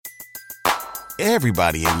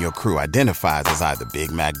Everybody in your crew identifies as either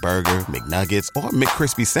Big Mac Burger, McNuggets, or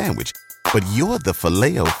McCrispy Sandwich. But you're the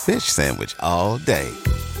Filet-O-Fish Sandwich all day.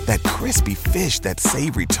 That crispy fish, that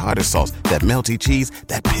savory tartar sauce, that melty cheese,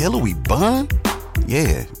 that pillowy bun.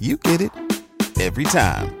 Yeah, you get it. Every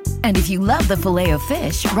time. And if you love the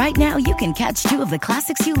Filet-O-Fish, right now you can catch two of the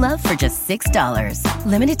classics you love for just $6.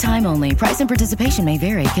 Limited time only. Price and participation may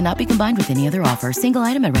vary. Cannot be combined with any other offer. Single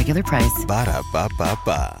item at regular price.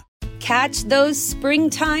 Ba-da-ba-ba-ba. Catch those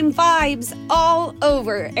springtime vibes all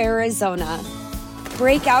over Arizona.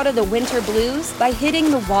 Break out of the winter blues by hitting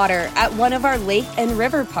the water at one of our lake and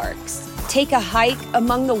river parks. Take a hike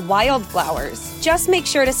among the wildflowers. Just make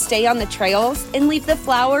sure to stay on the trails and leave the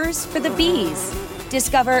flowers for the bees.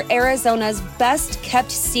 Discover Arizona's best-kept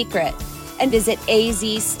secret and visit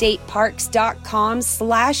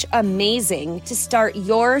azstateparks.com/amazing to start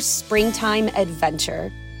your springtime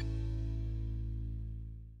adventure.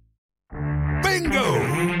 Bingo!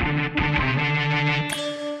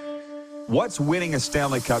 What's winning a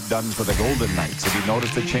Stanley Cup done for the Golden Knights? Have you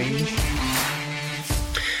noticed a change?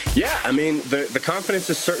 Yeah, I mean, the confidence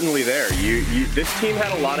is certainly there. This team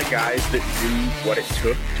had a lot of guys that knew what it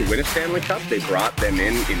took to win a Stanley Cup. They brought them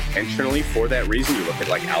in intentionally for that reason. You look at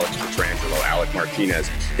like Alex Pietrangelo, Alec Martinez.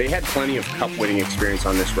 They had plenty of cup-winning experience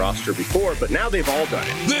on this roster before, but now they've all done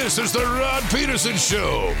it. This is the Rod Peterson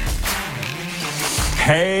Show.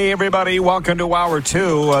 Hey, everybody. Welcome to Hour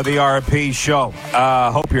 2 of the RP Show.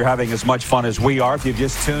 Hope you're having as much fun as we are. If you've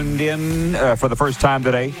just tuned in for the first time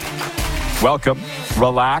today, welcome.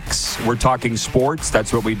 Relax. We're talking sports.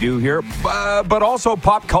 That's what we do here. But also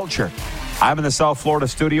pop culture. I'm in the South Florida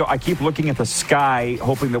studio. I keep looking at the sky,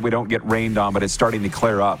 hoping that we don't get rained on, but it's starting to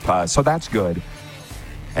clear up. So that's good.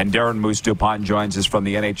 And Darren Moose DuPont joins us from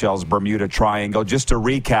the NHL's Bermuda Triangle. Just to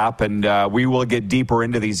recap, and we will get deeper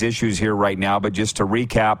into these issues here right now, but just to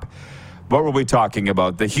recap, what were we talking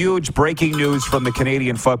about? The huge breaking news from the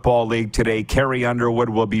Canadian Football League today. Carrie Underwood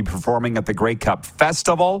will be performing at the Grey Cup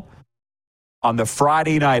Festival on the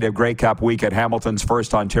Friday night of Grey Cup week at Hamilton's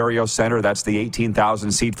First Ontario Centre. That's the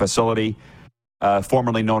 18,000-seat facility,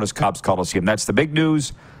 formerly known as Cobbs Coliseum. That's the big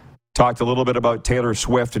news. Talked a little bit about Taylor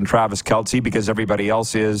Swift and Travis Kelce because everybody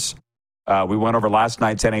else is. We went over last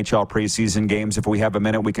night's NHL preseason games. If we have a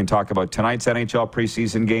minute, we can talk about tonight's NHL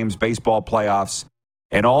preseason games, baseball playoffs,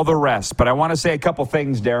 and all the rest. But I want to say a couple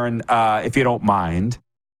things, Darren, if you don't mind.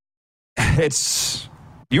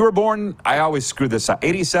 You were born, I always screw this up,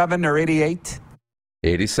 87 or 88?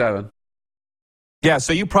 87. Yeah,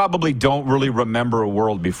 so you probably don't really remember a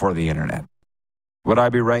world before the internet. Would I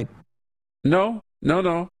be right? No.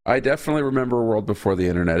 I definitely remember a world before the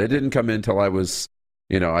internet. It didn't come in until I was,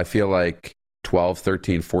 I feel like 12,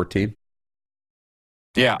 13, 14.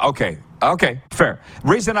 Yeah, okay, fair.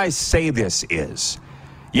 Reason I say this is,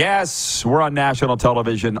 yes, we're on national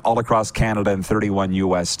television all across Canada and 31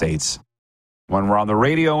 U.S. states. When we're on the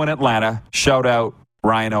radio in Atlanta, shout out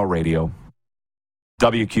Ryan O Radio,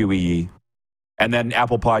 WQEE, and then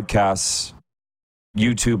Apple Podcasts,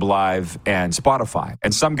 YouTube Live, and Spotify.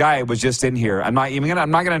 And some guy was just in here. I'm not going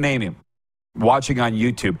to name him. Watching on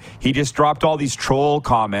YouTube, he just dropped all these troll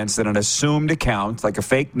comments in an assumed account, like a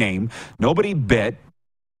fake name. Nobody bit,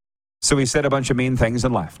 so he said a bunch of mean things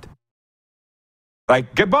and left.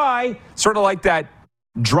 Like goodbye, sort of like that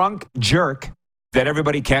drunk jerk that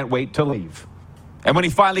everybody can't wait to leave. And when he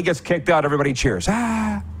finally gets kicked out, everybody cheers.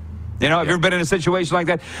 Have you ever been in a situation like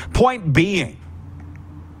that? Point being,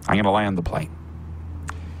 I'm going to land the plane.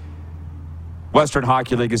 Western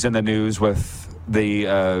Hockey League is in the news with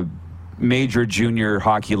the Major Junior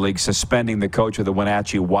Hockey League suspending the coach of the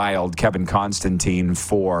Wenatchee Wild, Kevin Constantine,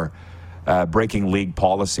 for breaking league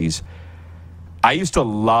policies. I used to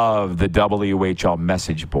love the WHL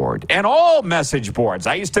message board and all message boards.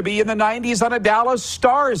 I used to be in the 90s on a Dallas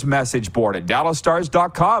Stars message board at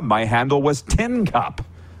dallasstars.com. My handle was Tin Cup.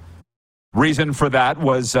 Reason for that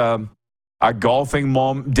was a golfing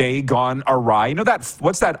day gone awry. You know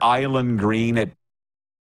what's that island green at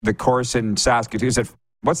the course in Saskatoon?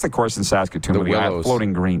 What's the course in Saskatoon? The Willows.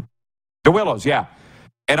 Floating green. The Willows, yeah.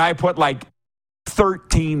 And I put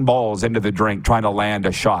 13 balls into the drink trying to land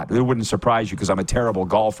a shot. It wouldn't surprise you because I'm a terrible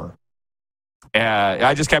golfer.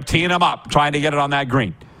 I just kept teeing them up, trying to get it on that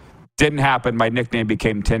green. Didn't happen. My nickname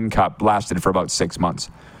became Tin Cup. Lasted for about 6 months.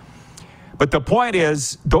 But the point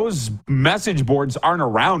is, those message boards aren't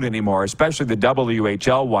around anymore, especially the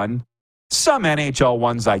WHL one. Some NHL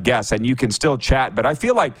ones, I guess, and you can still chat. But I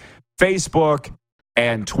feel like Facebook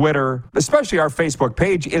and Twitter, especially our Facebook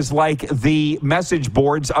page, is like the message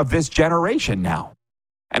boards of this generation now.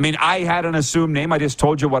 I mean, I had an assumed name. I just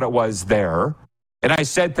told you what it was there. And I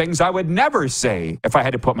said things I would never say if I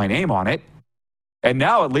had to put my name on it. And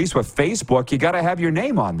now, at least with Facebook, you got to have your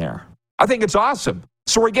name on there. I think it's awesome.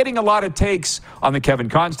 So we're getting a lot of takes on the Kevin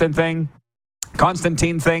Constantine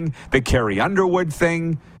thing, the Carrie Underwood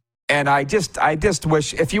thing. And I just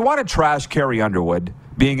wish, if you want to trash Carrie Underwood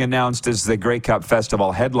being announced as the Grey Cup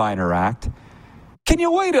Festival headliner act, can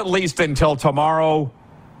you wait at least until tomorrow?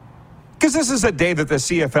 Because this is a day that the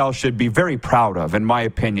CFL should be very proud of, in my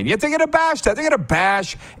opinion. Yet they're going to bash that. They're going to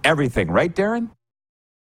bash everything. Right, Darren?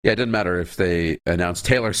 Yeah, it didn't matter if they announced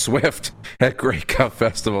Taylor Swift at Grey Cup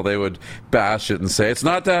Festival. They would bash it and say, it's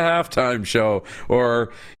not the halftime show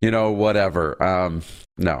or, whatever.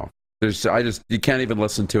 No. You can't even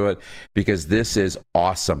listen to it because this is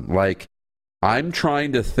awesome. Like, I'm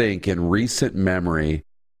trying to think in recent memory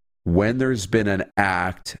when there's been an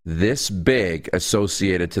act this big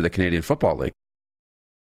associated to the Canadian Football League.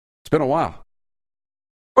 It's been a while.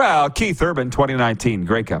 Well, Keith Urban, 2019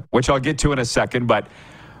 Grey Cup, which I'll get to in a second, but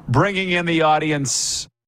bringing in the audience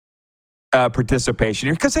participation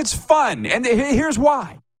here because it's fun. And here's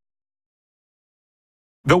why.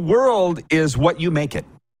 The world is what you make it.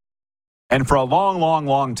 And for a long, long,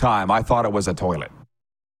 long time, I thought it was a toilet.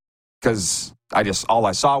 Because all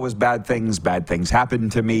I saw was bad things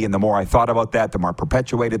happened to me. And the more I thought about that, the more I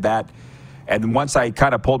perpetuated that. And once I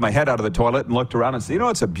kind of pulled my head out of the toilet and looked around and said,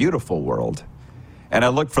 it's a beautiful world. And I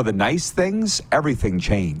looked for the nice things, everything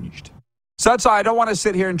changed. So that's why I don't want to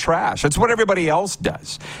sit here and trash. It's what everybody else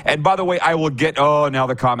does. And by the way, I will get, now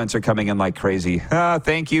the comments are coming in like crazy.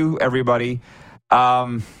 Thank you, everybody.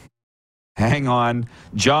 Hang on.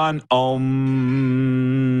 John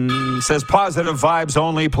Ohm says, positive vibes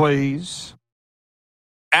only, please.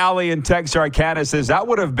 Allie in Texarkana says, that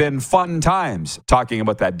would have been fun times, talking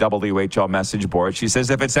about that WHL message board. She says,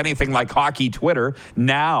 if it's anything like hockey Twitter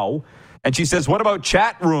now. And she says, what about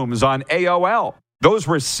chat rooms on AOL? Those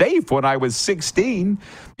were safe when I was 16.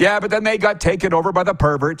 Yeah, but then they got taken over by the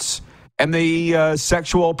perverts and the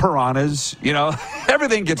sexual piranhas.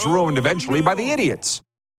 Everything gets ruined eventually by the idiots.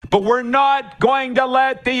 But we're not going to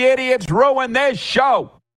let the idiots ruin this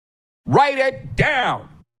show. Write it down.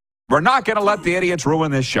 We're not going to let the idiots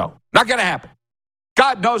ruin this show. Not going to happen.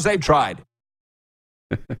 God knows they've tried.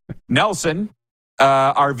 Nelson,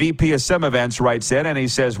 our VP of Sim Events, writes in and he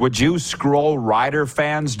says, would you scroll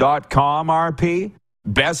riderfans.com, RP?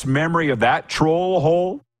 Best memory of that troll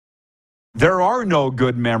hole? There are no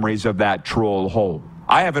good memories of that troll hole.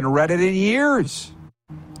 I haven't read it in years.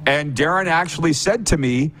 And Darren actually said to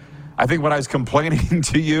me, I think when I was complaining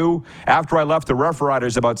to you after I left the Rough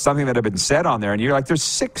Riders about something that had been said on there, and you're like, there's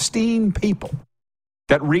 16 people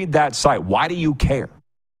that read that site. Why do you care?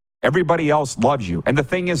 Everybody else loves you. And the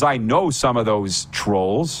thing is, I know some of those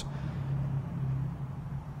trolls.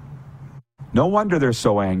 No wonder they're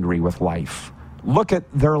so angry with life. Look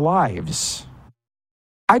at their lives.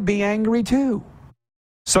 I'd be angry too.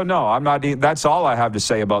 So no, I'm not. That's all I have to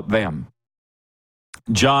say about them.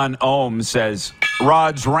 John Ohm says,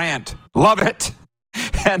 Rod's rant. Love it.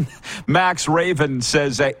 And Max Raven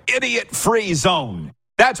says, idiot-free zone.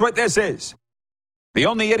 That's what this is. The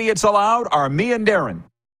only idiots allowed are me and Darren.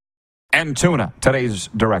 And Tuna, today's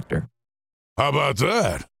director. How about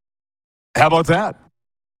that?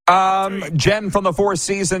 Jen from the Four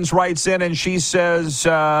Seasons writes in and she says,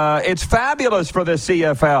 it's fabulous for the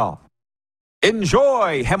CFL.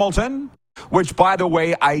 Enjoy, Hamilton. Which, by the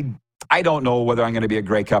way, I don't know whether I'm going to be a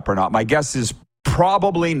Grey Cup or not. My guess is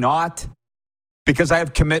probably not because I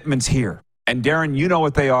have commitments here. And Darren, you know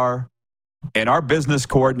what they are. And our business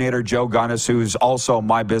coordinator, Joe Gunnis, who's also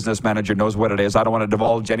my business manager, knows what it is. I don't want to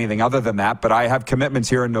divulge anything other than that, but I have commitments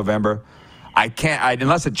here in November. I can't,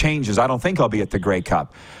 unless it changes, I don't think I'll be at the Grey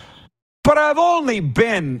Cup. But I've only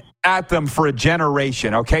been at them for a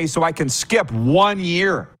generation, okay? So I can skip 1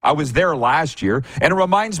 year. I was there last year, and it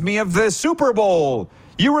reminds me of the Super Bowl.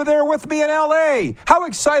 You were there with me in L.A. How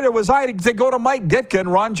excited was I to go to Mike Ditka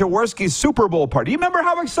and Ron Jaworski's Super Bowl party? You remember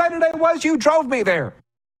how excited I was? You drove me there.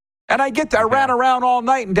 And I ran around all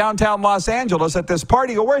night in downtown Los Angeles at this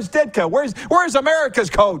party. Go, where's Ditka? Where's America's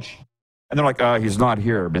coach? And they're like, he's not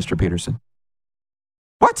here, Mr. Peterson.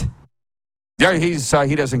 What? Yeah, he's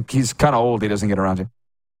kind of old. He doesn't get around to.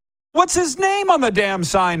 What's his name on the damn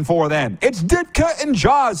sign for then? It's Ditka and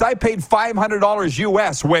Jaws. I paid $500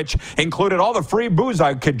 US, which included all the free booze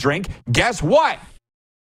I could drink. Guess what?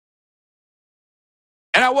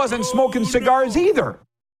 And I wasn't smoking cigars either.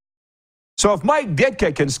 So if Mike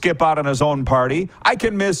Ditka can skip out on his own party, I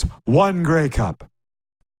can miss one Grey Cup.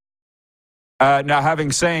 Now,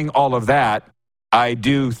 having saying all of that, I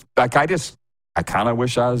kind of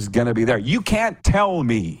wish I was going to be there. You can't tell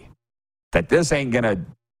me that this ain't going to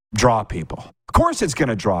draw people. Of course it's going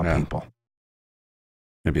to draw people.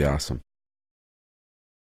 It'd be awesome.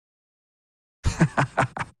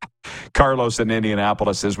 Carlos in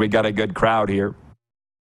Indianapolis says, we got a good crowd here.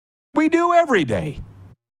 We do every day.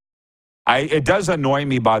 It does annoy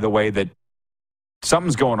me, by the way, that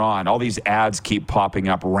something's going on. All these ads keep popping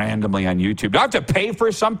up randomly on YouTube. Do I have to pay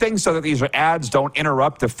for something so that these ads don't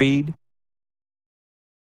interrupt the feed?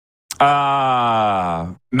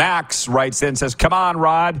 Max writes in, says, come on,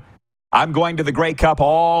 Rod. I'm going to the Grey Cup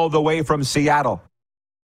all the way from Seattle.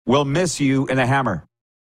 We'll miss you in the Hammer.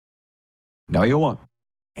 No, you won't.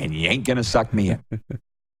 And you ain't going to suck me in.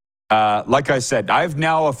 Like I said, I've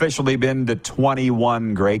now officially been to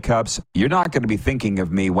 21 Grey Cups. You're not going to be thinking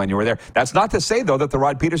of me when you were there. That's not to say, though, that the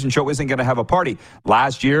Rod Peterson Show isn't going to have a party.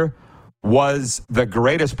 Last year was the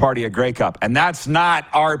greatest party at Grey Cup. And that's not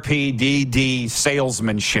RPDD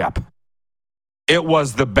salesmanship. It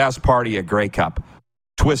was the best party at Grey Cup.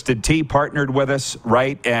 Twisted Tea partnered with us,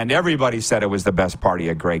 right? And everybody said it was the best party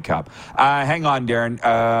at Grey Cup. Hang on,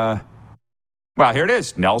 Darren. Well, here it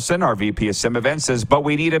is. Nelson, our VP of Sim Events, says, but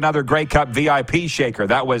we need another Grey Cup VIP shaker.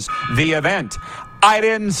 That was the event. I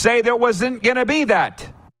didn't say there wasn't going to be that.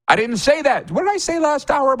 I didn't say that. What did I say last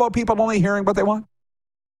hour about people only hearing what they want?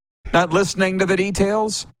 Not listening to the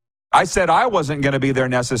details? I said I wasn't going to be there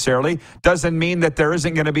necessarily. Doesn't mean that there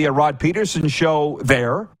isn't going to be a Rod Peterson show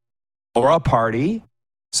there or a party.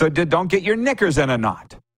 So don't get your knickers in a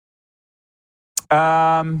knot.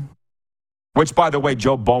 Which, by the way,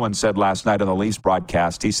 Joe Bowen said last night on the Leafs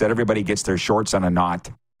broadcast. He said everybody gets their shorts in a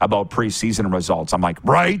knot about preseason results. I'm like,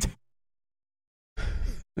 right?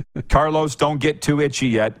 Carlos, don't get too itchy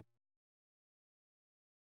yet.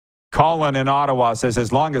 Colin in Ottawa says,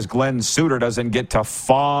 as long as Glenn Suter doesn't get to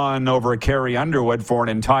fawn over Carrie Underwood for an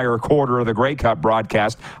entire quarter of the Grey Cup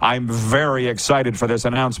broadcast, I'm very excited for this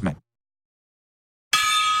announcement.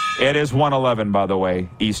 It is 1:11, by the way,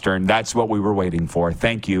 Eastern. That's what we were waiting for.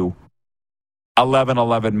 Thank you.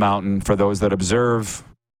 11:11 Mountain for those that observe.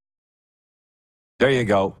 There you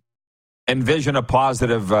go. Envision a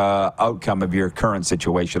positive outcome of your current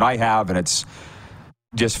situation. I have, and it's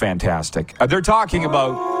just fantastic. They're talking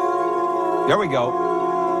about, there we go.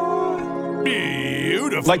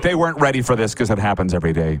 Beautiful. Like they weren't ready for this because it happens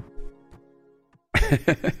every day.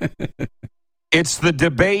 It's the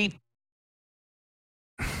debate.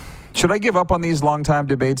 Should I give up on these long-time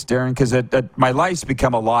debates, Darren? Because my life's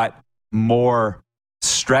become a lot more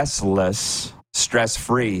stressless,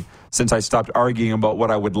 stress-free, since I stopped arguing about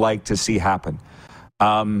what I would like to see happen.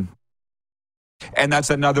 And that's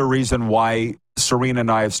another reason why Serena and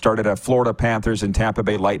I have started a Florida Panthers and Tampa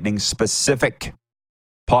Bay Lightning specific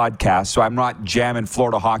podcast. So I'm not jamming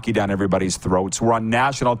Florida hockey down everybody's throats. We're on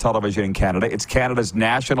national television in Canada. It's Canada's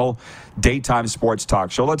national daytime sports talk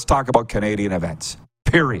show. Let's talk about Canadian events,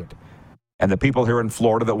 period. And the people here in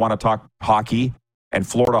Florida that want to talk hockey and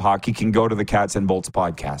Florida hockey can go to the Cats and Bolts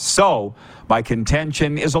podcast. So my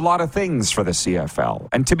contention is a lot of things for the CFL.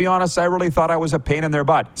 And to be honest, I really thought I was a pain in their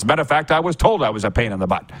butt. As a matter of fact, I was told I was a pain in the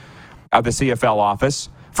butt at the CFL office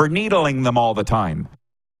for needling them all the time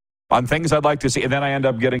on things I'd like to see. And then I end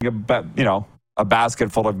up getting a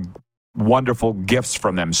basket full of wonderful gifts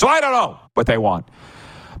from them. So I don't know what they want.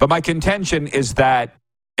 But my contention is that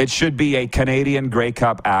it should be a Canadian Grey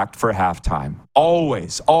Cup act for halftime.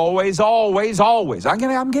 Always, always, always, always.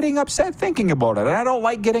 I'm getting upset thinking about it, and I don't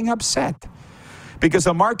like getting upset. Because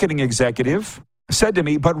a marketing executive said to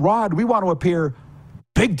me, but Rod, we want to appear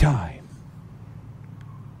big time.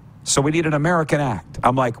 So we need an American act.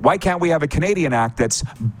 I'm like, why can't we have a Canadian act that's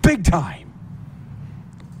big time?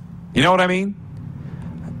 You know what I mean?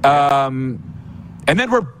 And then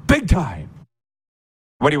we're big time.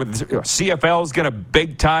 What do you, CFL's going to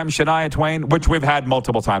big time Shania Twain, which we've had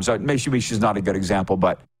multiple times. So maybe she's not a good example,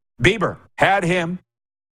 but Bieber had him.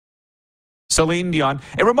 Celine Dion.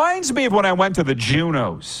 It reminds me of when I went to the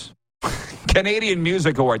Junos, Canadian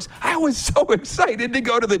Music Awards. I was so excited to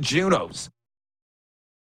go to the Junos,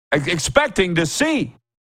 expecting to see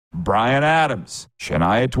Bryan Adams,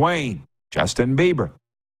 Shania Twain, Justin Bieber.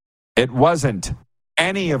 It wasn't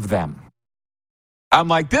any of them. I'm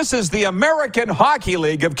like, this is the American Hockey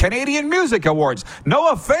League of Canadian Music Awards.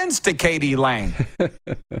 No offense to Katie Lang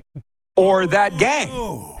or that gang.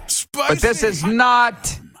 But this is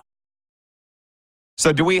not.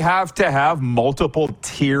 So do we have to have multiple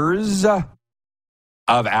tiers of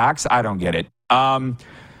acts? I don't get it.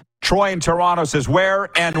 Troy in Toronto says, where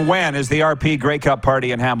and when is the RP Grey Cup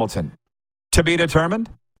party in Hamilton? To be determined?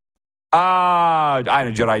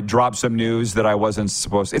 I dropped some news that I wasn't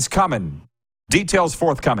supposed to. It's coming. Details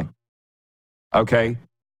forthcoming. Okay?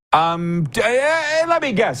 Let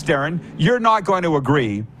me guess, Darren. You're not going to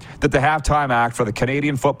agree that the halftime act for the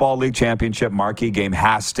Canadian Football League Championship marquee game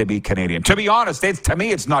has to be Canadian. To be honest, to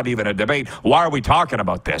me, it's not even a debate. Why are we talking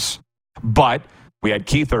about this? But we had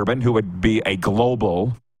Keith Urban, who would be a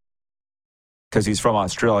global, because he's from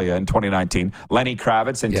Australia in 2019. Lenny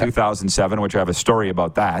Kravitz in 2007, which I have a story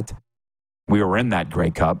about that. We were in that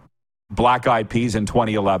Grey Cup. Black Eyed Peas in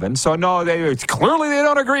 2011. So, no, clearly they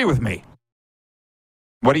don't agree with me.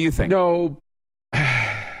 What do you think? No,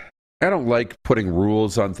 I don't like putting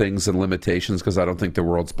rules on things and limitations because I don't think the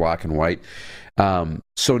world's black and white.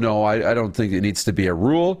 So, no, I don't think it needs to be a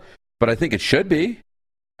rule, but I think it should be.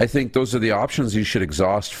 I think those are the options you should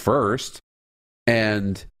exhaust first.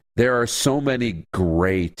 And there are so many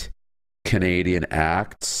great Canadian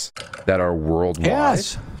acts that are worldwide.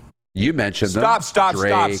 Yes. You mentioned them. Stop.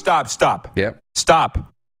 Yep.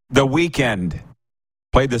 Stop. The Weeknd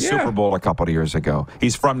played the Super Bowl a couple of years ago.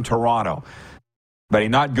 He's from Toronto, but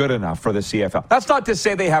he's not good enough for the CFL. That's not to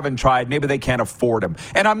say they haven't tried. Maybe they can't afford him.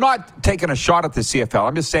 And I'm not taking a shot at the CFL.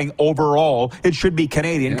 I'm just saying overall it should be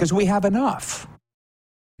Canadian because we have enough.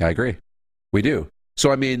 I agree. We do.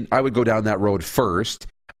 So, I mean, I would go down that road first.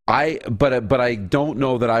 But I don't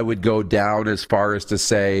know that I would go down as far as to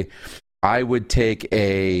say I would take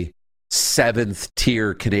a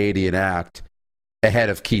 7th-tier Canadian act ahead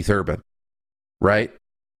of Keith Urban, right?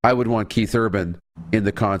 I would want Keith Urban in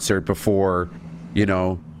the concert before,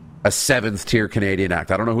 a 7th-tier Canadian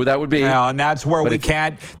act. I don't know who that would be. Yeah, and that's where we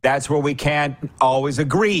can't always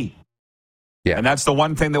agree. Yeah. And that's the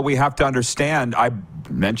one thing that we have to understand. I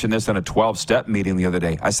mentioned this in a 12-step meeting the other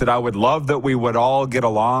day. I said I would love that we would all get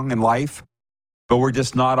along in life, but we're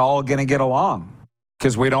just not all going to get along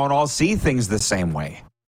because we don't all see things the same way.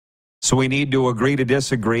 So we need to agree to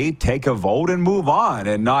disagree, take a vote, and move on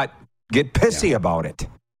and not get pissy about it.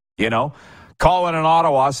 Colin in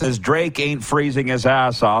Ottawa says Drake ain't freezing his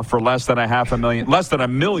ass off for less than $1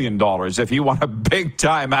 million if you want a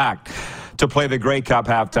big-time act to play the Grey Cup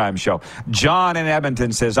halftime show. John in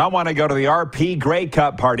Edmonton says, I want to go to the RP Grey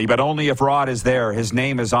Cup party, but only if Rod is there. His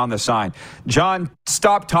name is on the sign. John,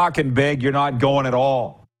 stop talking big. You're not going at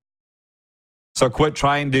all. So quit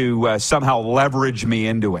trying to somehow leverage me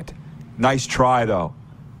into it. Nice try, though.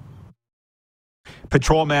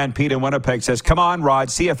 Patrolman Pete in Winnipeg says, come on, Rod.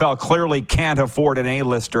 CFL clearly can't afford an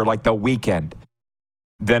A-lister like The Weeknd.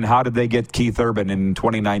 Then how did they get Keith Urban in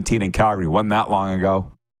 2019 in Calgary? Wasn't that long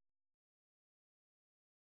ago.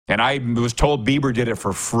 And I was told Bieber did it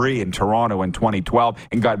for free in Toronto in 2012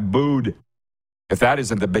 and got booed. If that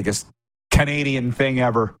isn't the biggest Canadian thing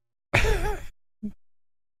ever.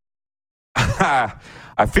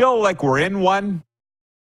 I feel like we're in one.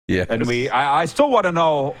 Yeah. And I still want to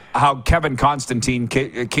know how Kevin Constantine,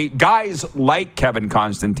 guys like Kevin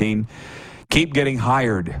Constantine, keep getting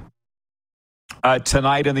hired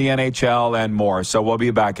tonight in the NHL and more. So we'll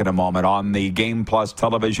be back in a moment on the Game Plus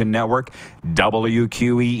Television Network,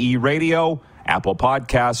 WQEE Radio, Apple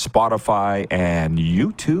Podcasts, Spotify, and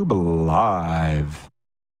YouTube Live.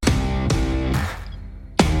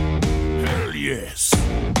 Hell yes.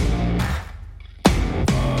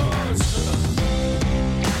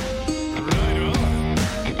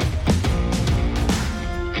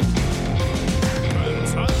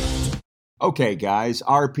 Okay, guys,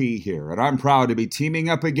 RP here, and I'm proud to be teaming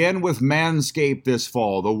up again with Manscaped this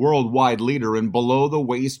fall, the worldwide leader in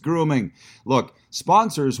below-the-waist grooming. Look,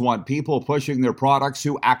 sponsors want people pushing their products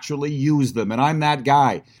who actually use them, and I'm that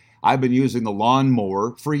guy. I've been using the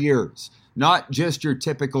lawnmower for years. Not just your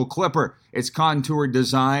typical clipper. Its contoured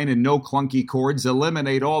design and no clunky cords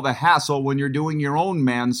eliminate all the hassle when you're doing your own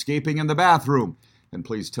manscaping in the bathroom. And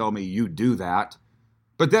please tell me you do that.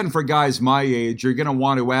 But then for guys my age, you're going to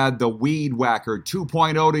want to add the Weed Whacker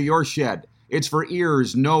 2.0 to your shed. It's for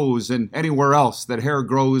ears, nose, and anywhere else that hair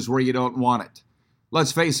grows where you don't want it.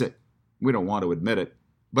 Let's face it, we don't want to admit it,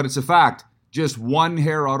 but it's a fact. Just one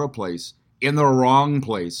hair out of place, in the wrong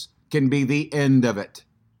place, can be the end of it.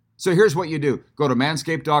 So here's what you do. Go to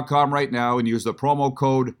manscaped.com right now and use the promo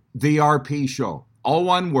code TheRPShow. All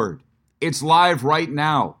one word. It's live right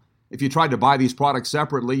now. If you tried to buy these products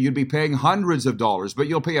separately, you'd be paying hundreds of dollars, but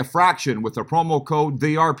you'll pay a fraction with the promo code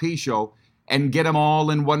TheRPShow and get them all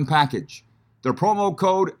in one package. The promo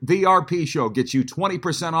code TheRPShow gets you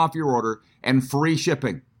 20% off your order and free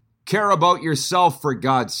shipping. Care about yourself, for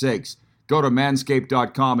God's sakes. Go to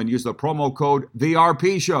manscaped.com and use the promo code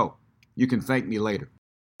TheRPShow. You can thank me later.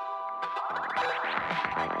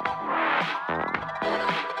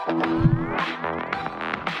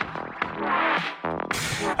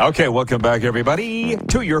 Okay, welcome back, everybody,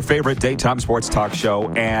 to your favorite daytime sports talk show.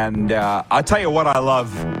 And I'll tell you what I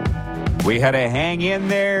love. We had to hang in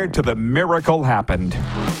there till the miracle happened.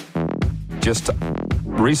 Just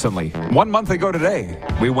recently, 1 month ago today,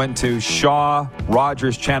 we went to Shaw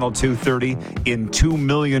Rogers Channel 230 in 2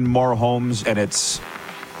 million more homes, and it's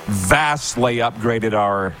vastly upgraded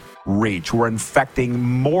our reach. We're infecting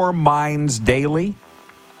more minds daily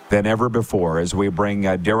than ever before as we bring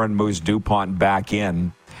Darren Moose DuPont back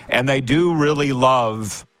in. And they do really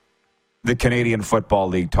love the Canadian Football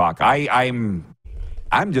League talk.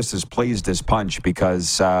 I'm just as pleased as punch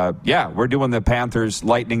because, we're doing the Panthers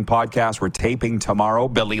Lightning podcast. We're taping tomorrow.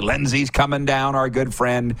 Billy Lindsay's coming down, our good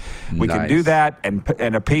friend. We can do that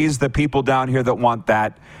and appease the people down here that want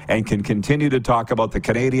that and can continue to talk about the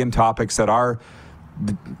Canadian topics that our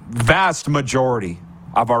vast majority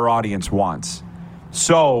of our audience wants.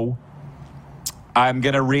 So I'm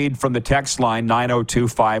going to read from the text line,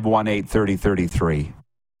 902-518-3033.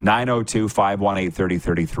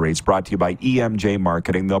 902-518-3033. It's brought to you by EMJ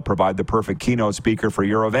Marketing. They'll provide the perfect keynote speaker for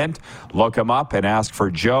your event. Look them up and ask for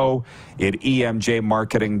Joe at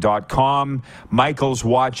emjmarketing.com. Michael's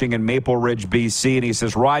watching in Maple Ridge, BC, and he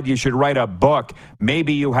says, Rod, you should write a book.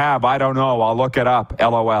 Maybe you have. I don't know. I'll look it up.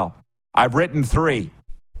 LOL. I've written 3,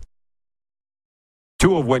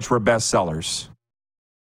 2 of which were bestsellers.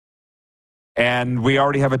 And we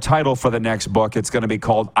already have a title for the next book. It's going to be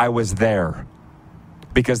called I Was There,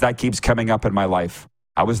 because that keeps coming up in my life.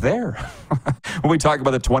 I was there. When we talk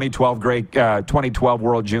about the 2012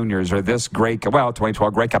 World Juniors or this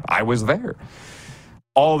 2012 Grey Cup, I was there.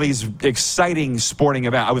 All these exciting sporting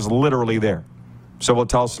events, I was literally there. So we'll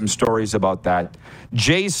tell some stories about that.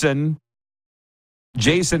 Jason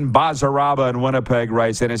Bazaraba in Winnipeg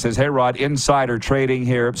writes in and says, hey, Rod, insider trading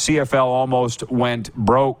here. CFL almost went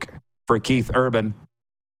broke for Keith Urban.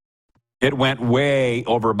 It went way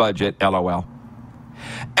over budget, LOL.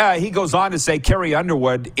 He goes on to say Carrie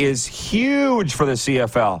Underwood is huge for the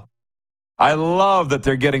CFL. I love that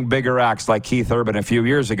they're getting bigger acts like Keith Urban a few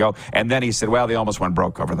years ago. And then he said, well, they almost went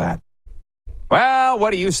broke over that. Well, what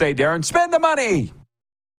do you say, Darren? Spend the money.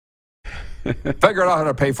 Figure out how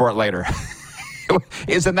to pay for it later.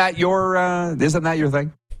 Isn't that your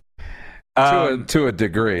thing? To a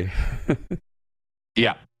degree.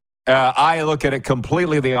 Yeah. I look at it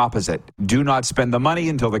completely the opposite. Do not spend the money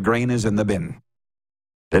until the grain is in the bin.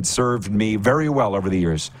 That served me very well over the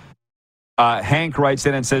years. Hank writes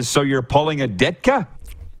in and says, so you're pulling a Ditka?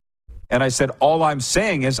 And I said, all I'm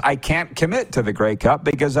saying is I can't commit to the Grey Cup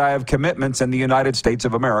because I have commitments in the United States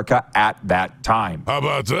of America at that time. How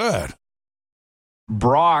about that?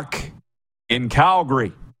 Brock in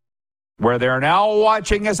Calgary, where they're now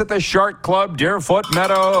watching us at the Shark Club, Deerfoot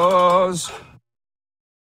Meadows.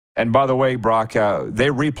 And by the way, Brock, they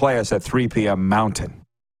replay us at 3 p.m. Mountain.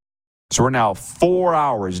 So we're now 4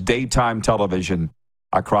 hours daytime television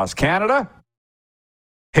across Canada.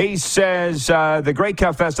 He says the Grey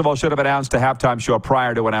Cup Festival should have announced a halftime show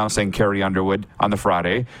prior to announcing Carrie Underwood on the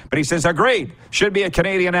Friday. But he says, agreed, should be a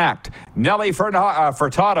Canadian act. Nelly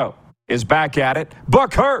Furtado is back at it.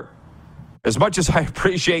 Book her. As much as I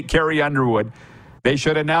appreciate Carrie Underwood, they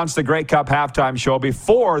should announce the Grey Cup halftime show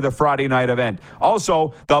before the Friday night event.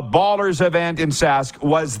 Also, the Ballers event in Sask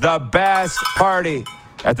was the best party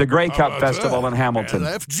at the Grey Cup Festival in Hamilton.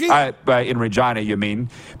 In Regina, you mean,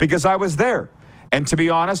 because I was there. And to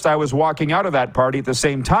be honest, I was walking out of that party at the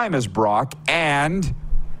same time as Brock and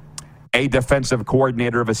a defensive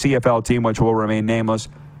coordinator of a CFL team, which will remain nameless.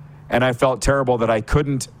 And I felt terrible that I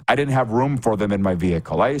didn't have room for them in my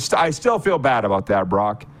vehicle. I still feel bad about that,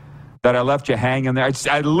 Brock, that I left you hanging there.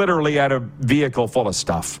 I literally had a vehicle full of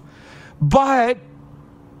stuff. But,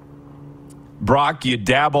 Brock, you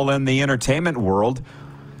dabble in the entertainment world.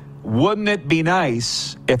 Wouldn't it be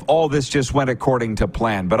nice if all this just went according to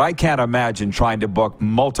plan? But I can't imagine trying to book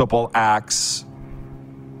multiple acts.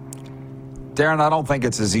 Darren, I don't think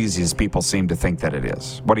it's as easy as people seem to think that it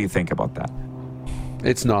is. What do you think about that?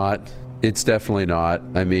 It's not. It's definitely not.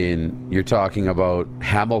 I mean, you're talking about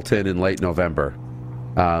Hamilton in late November,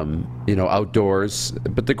 outdoors.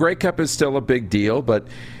 But the Grey Cup is still a big deal. But,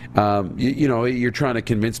 you're trying to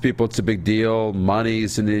convince people it's a big deal.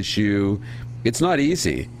 Money's an issue. It's not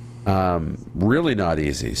easy. Really not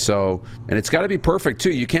easy. So, and it's got to be perfect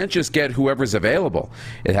too. You can't just get whoever's available.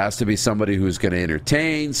 It has to be somebody who's going to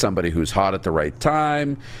entertain, somebody who's hot at the right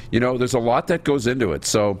time. There's a lot that goes into it.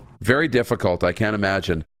 So very difficult. I can't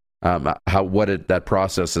imagine that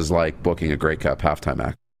process is like booking a Grey Cup halftime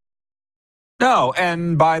act. No,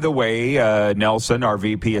 and by the way, Nelson, our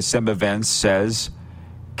VP of Sim Events, says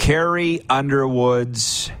Carrie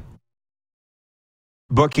Underwood's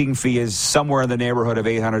booking fee is somewhere in the neighborhood of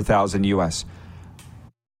 $800,000 US.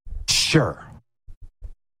 Sure.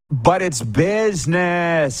 But it's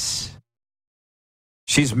business.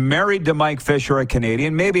 She's married to Mike Fisher, a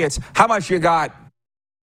Canadian. Maybe it's how much you got.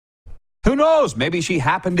 Who knows? Maybe she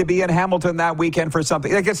happened to be in Hamilton that weekend for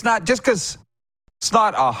something. Like, it's not just because it's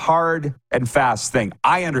not a hard and fast thing.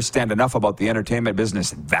 I understand enough about the entertainment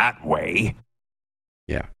business that way.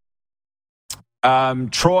 Yeah.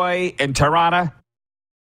 Troy in Tirana.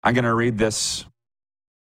 I'm going to read this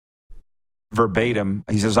verbatim.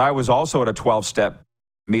 He says, I was also at a 12-step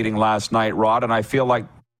meeting last night, Rod, and I feel like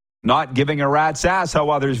not giving a rat's ass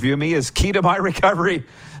how others view me is key to my recovery.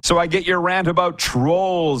 So I get your rant about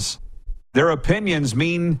trolls. Their opinions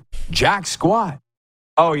mean jack squat.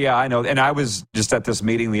 Oh, yeah, I know. And I was just at this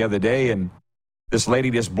meeting the other day, and this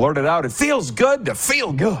lady just blurted out, it feels good to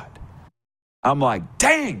feel good. I'm like,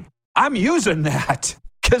 dang, I'm using that.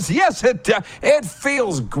 Because, yes, it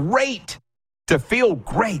feels great to feel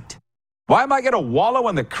great. Why am I going to wallow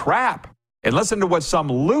in the crap and listen to what some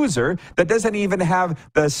loser that doesn't even have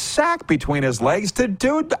the sack between his legs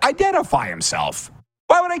to identify himself?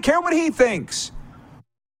 Why would I care what he thinks?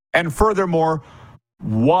 And furthermore,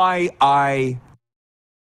 why I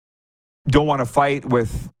don't want to fight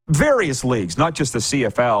with various leagues, not just the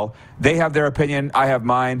CFL. They have their opinion, I have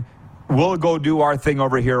mine. We'll go do our thing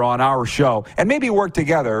over here on our show and maybe work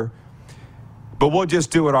together, but we'll just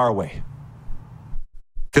do it our way.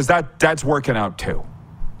 Because that's working out too.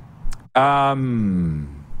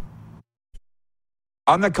 On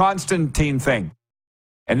the Constantine thing,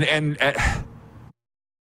 and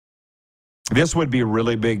this would be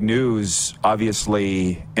really big news,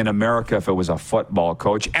 obviously, in America if it was a football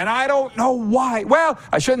coach. And I don't know why. Well,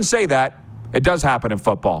 I shouldn't say that. It does happen in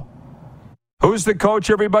football. Who's the coach,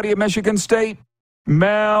 everybody, at Michigan State?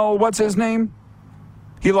 Mel, what's his name?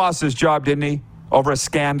 He lost his job, didn't he? Over a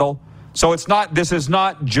scandal. So this is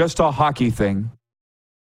not just a hockey thing,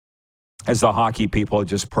 as the hockey people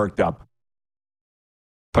just perked up.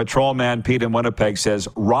 Patrolman Pete in Winnipeg says,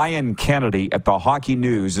 Ryan Kennedy at the Hockey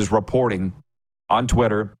News is reporting on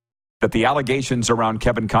Twitter that the allegations around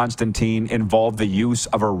Kevin Constantine involve the use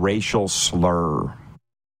of a racial slur.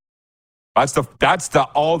 That's the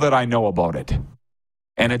all that I know about it.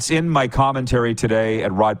 And it's in my commentary today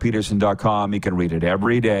at rodpeterson.com. You can read it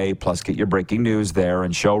every day, plus get your breaking news there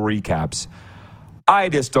and show recaps. I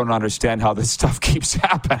just don't understand how this stuff keeps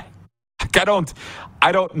happening.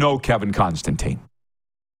 I don't know Kevin Constantine.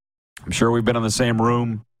 I'm sure we've been in the same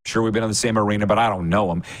room. Sure we've been in the same arena, but I don't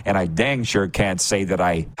know him. And I dang sure can't say that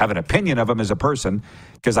I have an opinion of him as a person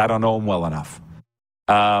because I don't know him well enough.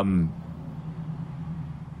 I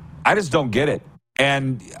just don't get it.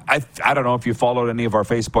 And I don't know if you followed any of our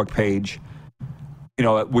Facebook page. You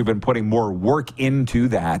know, we've been putting more work into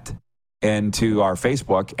that, into our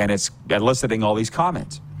Facebook, and it's eliciting all these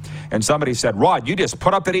comments. And somebody said, Rod, you just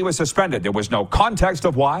put up that he was suspended. There was no context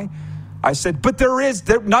of why. I said, but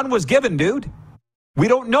none was given, dude. We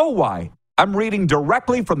don't know why. I'm reading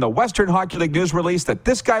directly from the Western Hockey League news release that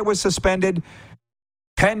this guy was suspended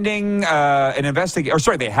pending an investigation. Or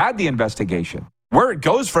sorry, they had the investigation. Where it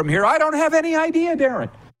goes from here, I don't have any idea, Darren.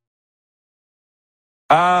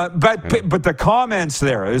 But the comments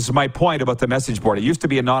there is my point about the message board. It used to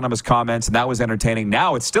be anonymous comments, and that was entertaining.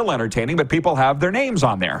 Now it's still entertaining, but people have their names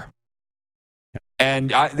on there.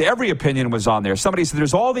 And every opinion was on there. Somebody said,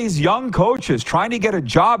 there's all these young coaches trying to get a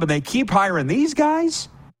job, and they keep hiring these guys?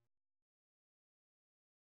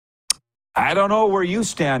 I don't know where you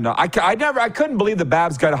stand. I couldn't believe the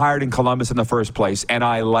Babs got hired in Columbus in the first place, and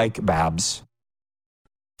I like Babs.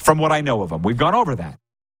 From what I know of him. We've gone over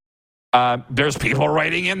that. There's people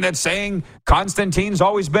writing in that saying Constantine's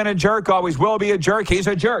always been a jerk, always will be a jerk. He's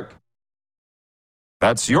a jerk.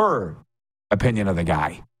 That's your opinion of the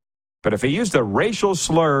guy. But if he used a racial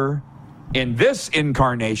slur in this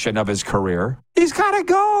incarnation of his career, he's got to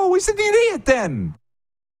go. He's an idiot then.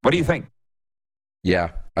 What do you think?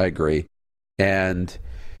 Yeah, I agree. And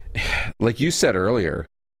like you said earlier,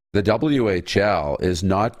 the WHL is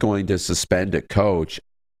not going to suspend a coach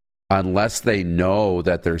unless they know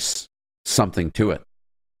that there's something to it,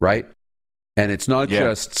 right? And it's not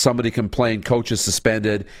just somebody complained, coach is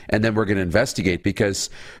suspended, and then we're going to investigate. Because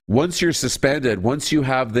once you're suspended, once you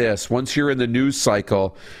have this, once you're in the news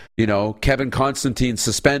cycle, you know, Kevin Constantine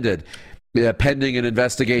suspended, pending an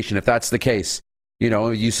investigation, if that's the case, you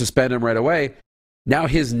know, you suspend him right away. Now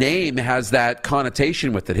his name has that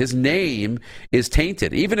connotation with it. His name is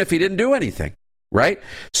tainted, even if he didn't do anything. Right?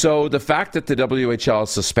 So the fact that the WHL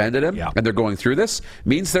suspended him and they're going through this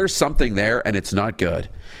means there's something there and it's not good.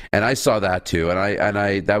 And I saw that too. And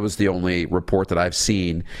I that was the only report that I've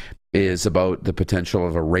seen is about the potential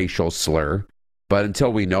of a racial slur. But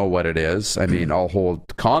until we know what it is, I mean, I'll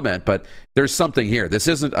hold comment, but there's something here. This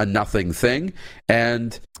isn't a nothing thing,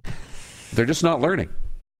 and they're just not learning.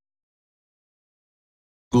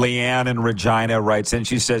 Leanne in Regina writes in.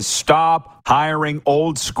 She says, stop hiring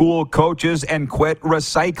old school coaches and quit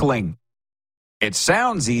recycling. It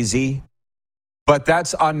sounds easy, but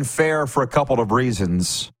that's unfair for a couple of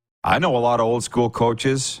reasons. I know a lot of old school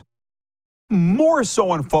coaches, more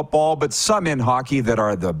so in football, but some in hockey that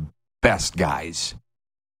are the best guys.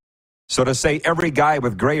 So to say every guy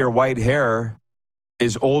with gray or white hair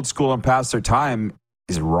is old school and past their time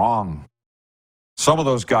is wrong. Some of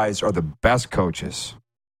those guys are the best coaches.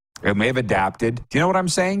 They may have adapted. Do you know what I'm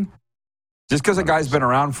saying? Just because a guy's been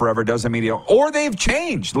around forever doesn't mean or they've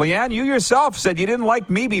changed. Leanne, you yourself said you didn't like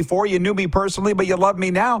me before. You knew me personally, but you love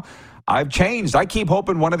me now. I've changed. I keep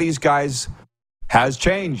hoping one of these guys has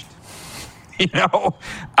changed.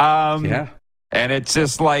 Yeah. And it's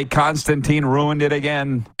just like Constantine ruined it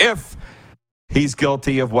again. If he's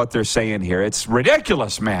guilty of what they're saying here. It's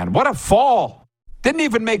ridiculous, man. What a fall. Didn't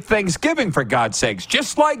even make Thanksgiving, for God's sakes.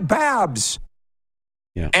 Just like Babs.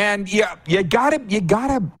 Yeah. And you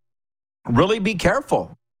gotta really be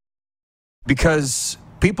careful. Because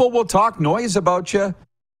people will talk noise about you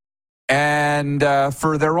and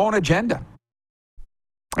for their own agenda.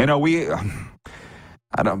 It'll be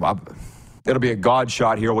a God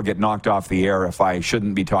shot here. We'll get knocked off the air if I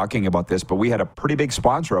shouldn't be talking about this. But we had a pretty big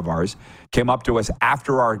sponsor of ours came up to us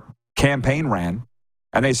after our campaign ran.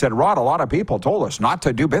 And they said, Rod, a lot of people told us not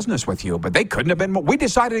to do business with you, but they couldn't have been. We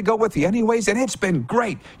decided to go with you anyways, and it's been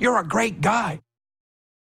great. You're a great guy.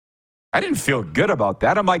 I didn't feel good about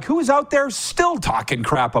that. I'm like, who's out there still talking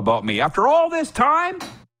crap about me after all this time? Do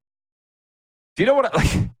you know what?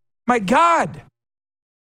 My God.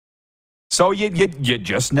 So you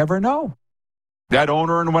just never know. That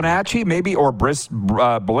owner in Wenatchee, maybe, or Bliss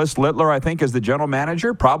Littler, I think, is the general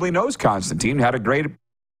manager, probably knows Constantine, had a great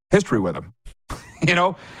history with him.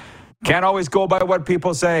 Can't always go by what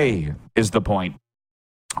people say is the point.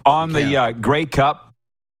 On the Grey Cup,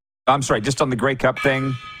 just on the Grey Cup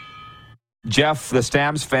thing, Jeff, the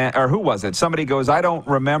Stamps fan, or who was it? Somebody goes, I don't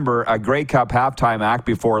remember a Grey Cup halftime act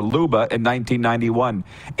before Luba in 1991.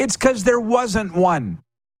 It's because there wasn't one.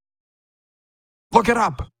 Look it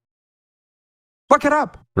up. Look it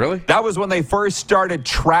up. Really? That was when they first started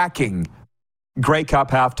tracking Grey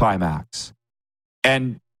Cup halftime acts.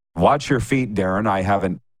 And watch your feet, Darren. I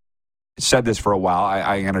haven't said this for a while.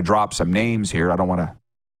 I'm going to drop some names here. I don't want to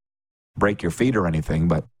break your feet or anything,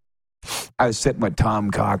 but I was sitting with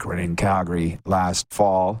Tom Cochran in Calgary last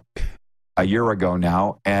fall, a year ago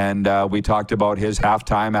now, and we talked about his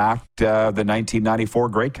halftime act, the 1994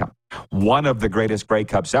 Grey Cup. One of the greatest Grey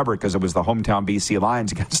Cups ever because it was the hometown BC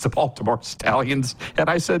Lions against the Baltimore Stallions. And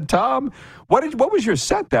I said, Tom, what was your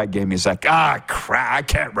set that game? He's like, crap, I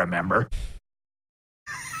can't remember.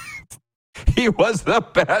 He was the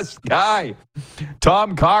best guy.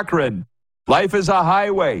 Tom Cochran, Life is a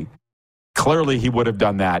Highway. Clearly he would have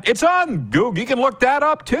done that. It's on Google. You can look that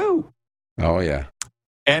up too. Oh, yeah.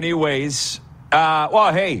 Anyways,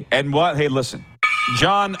 hey, listen.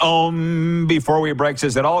 John Ohm, before we break,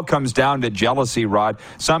 says it all comes down to jealousy, Rod.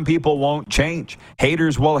 Some people won't change.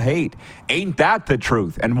 Haters will hate. Ain't that the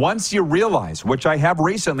truth? And once you realize, which I have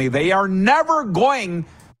recently, they are never going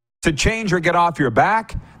to change or get off your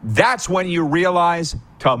back, that's when you realize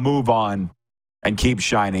to move on and keep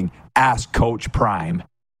shining. Ask Coach Prime,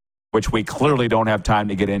 which we clearly don't have time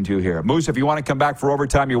to get into here. Moose, if you want to come back for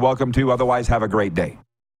overtime, you're welcome to. Otherwise, have a great day.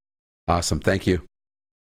 Awesome. Thank you.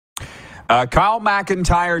 Kyle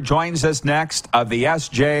McIntyre joins us next of the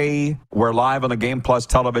SJ. We're live on the Game Plus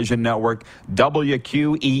Television Network,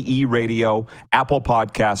 WQEE Radio, Apple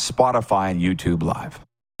Podcasts, Spotify, and YouTube Live.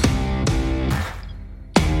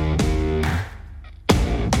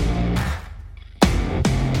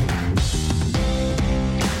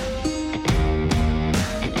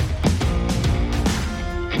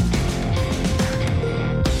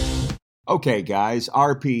 Okay, guys,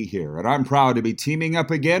 RP here, and I'm proud to be teaming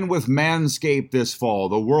up again with Manscaped this fall,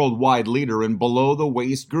 the worldwide leader in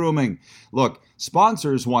below-the-waist grooming. Look,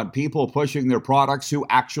 sponsors want people pushing their products who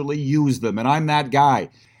actually use them, and I'm that guy.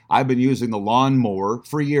 I've been using the lawnmower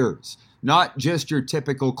for years. Not just your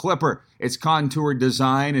typical clipper. Its contoured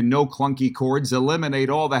design and no clunky cords eliminate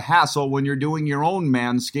all the hassle when you're doing your own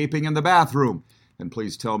manscaping in the bathroom. And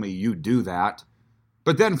please tell me you do that.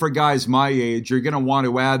 But then for guys my age, you're going to want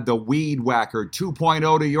to add the Weed Whacker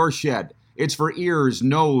 2.0 to your shed. It's for ears,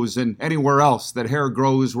 nose, and anywhere else that hair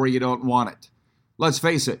grows where you don't want it. Let's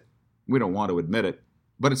face it, we don't want to admit it,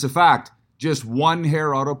 but it's a fact. Just one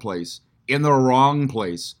hair out of place, in the wrong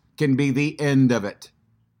place, can be the end of it.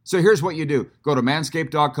 So here's what you do. Go to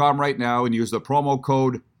manscaped.com right now and use the promo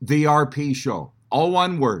code TheRPShow. All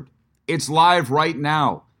one word. It's live right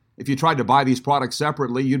now. If you tried to buy these products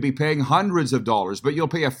separately, you'd be paying hundreds of dollars, but you'll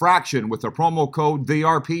pay a fraction with the promo code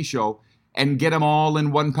TheRPShow and get them all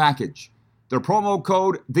in one package. The promo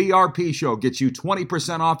code TheRPShow gets you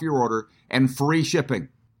 20% off your order and free shipping.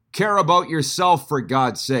 Care about yourself, for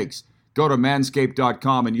God's sakes. Go to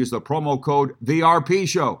manscaped.com and use the promo code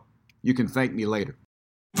TheRPShow. You can thank me later.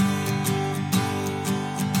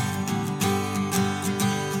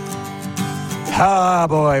 Ah,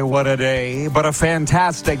 boy, what a day. But a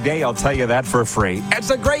fantastic day, I'll tell you that for free. It's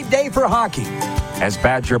a great day for hockey, as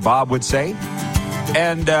Badger Bob would say.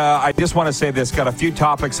 And I just want to say this, got a few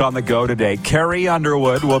topics on the go today. Carrie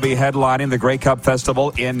Underwood will be headlining the Grey Cup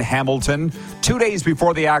Festival in Hamilton. 2 days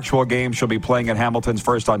before the actual game, she'll be playing at Hamilton's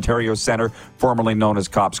First Ontario Centre, formerly known as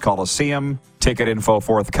Cops Coliseum. Ticket info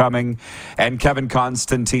forthcoming. And Kevin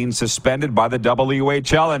Constantine suspended by the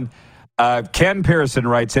WHL. And Ken Pearson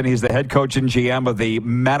writes in, he's the head coach and GM of the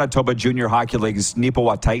Manitoba Junior Hockey League's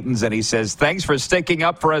Nipawa Titans, and he says, thanks for sticking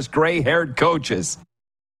up for us gray-haired coaches.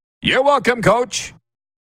 You're welcome, coach.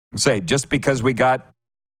 Say, just because we got,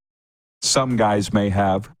 some guys may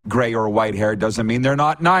have gray or white hair doesn't mean they're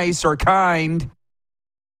not nice or kind.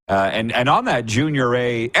 And on that Junior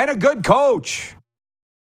A, and a good coach,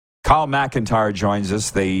 Kyle McIntyre joins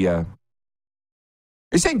us, the...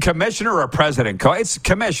 You're saying commissioner or president? It's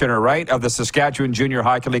commissioner, right, of the Saskatchewan Junior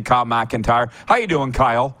Hockey League, Kyle McIntyre. How you doing,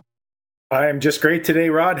 Kyle? I'm just great today,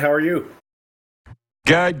 Rod. How are you?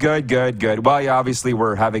 Good. Well, yeah, obviously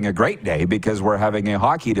we're having a great day because we're having a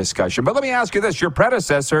hockey discussion. But let me ask you this. Your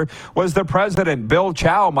predecessor was the president, Bill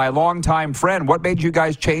Chow, my longtime friend. What made you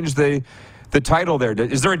guys change the title there?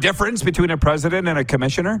 Is there a difference between a president and a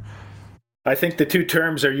commissioner? I think the two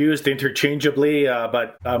terms are used interchangeably,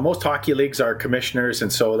 but most hockey leagues are commissioners,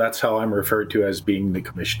 and so that's how I'm referred to, as being the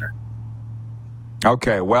commissioner.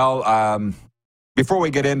 Okay, well, before we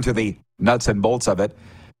get into the nuts and bolts of it,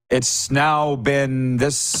 it's now been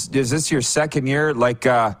is this your second year?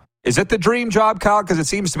 Is it the dream job, Kyle? Because it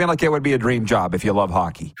seems to me like it would be a dream job if you love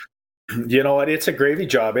hockey. You know what? It's a gravy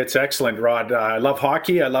job. It's excellent, Rod. I love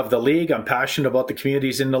hockey. I love the league. I'm passionate about the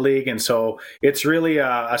communities in the league. And so it's really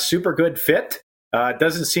a super good fit. It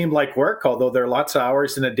doesn't seem like work, although there are lots of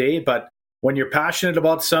hours in a day. But when you're passionate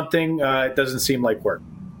about something, it doesn't seem like work.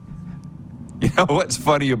 You know what's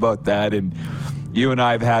funny about that? And you and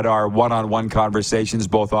I have had our one-on-one conversations,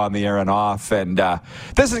 both on the air and off. And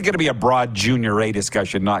this is going to be a broad Junior A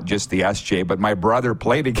discussion, not just the SJ. But my brother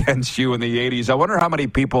played against you in the 80s. I wonder how many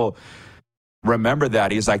people remember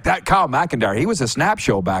that. He's like, that Kyle McIntyre, he was a snap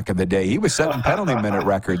show back in the day. He was setting penalty minute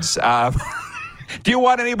records. Do you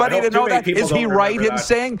want anybody to know that? Is he right in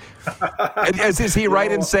saying? Is he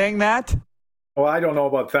right in saying that? Well, I don't know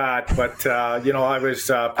about that, but, I was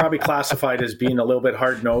probably classified as being a little bit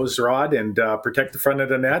hard-nosed, Rod, and protect the front of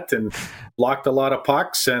the net and blocked a lot of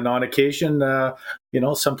pucks. And on occasion,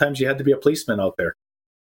 sometimes you had to be a policeman out there.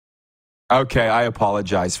 Okay, I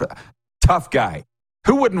apologize. Tough guy.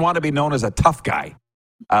 Who wouldn't want to be known as a tough guy?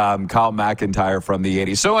 Kyle McIntyre from the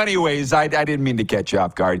 80s. So anyways, I didn't mean to catch you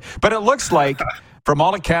off guard. But it looks like, from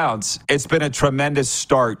all accounts, it's been a tremendous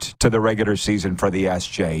start to the regular season for the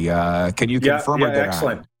SJ. Can you confirm or deny?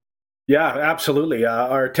 Excellent. Yeah, absolutely.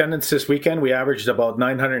 Our attendance this weekend, we averaged about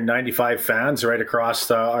 995 fans right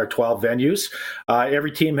across our 12 venues.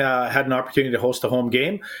 Every team had an opportunity to host a home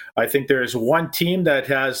game. I think there's one team that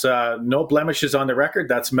has no blemishes on the record.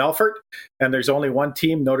 That's Melfort. And there's only one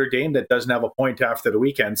team, Notre Dame, that doesn't have a point after the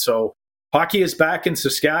weekend. So hockey is back in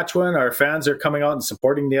Saskatchewan. Our fans are coming out and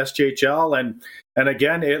supporting the SJHL. And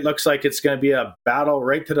again, it looks like it's going to be a battle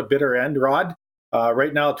right to the bitter end, Rod.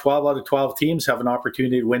 Right now, 12 out of 12 teams have an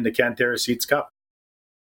opportunity to win the Cantera Seats Cup.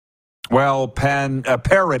 Well,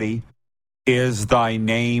 parity is thy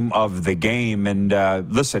name of the game. And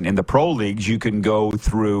listen, in the pro leagues, you can go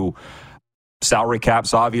through salary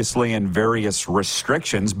caps, obviously, and various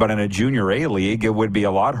restrictions. But in a Junior A league, it would be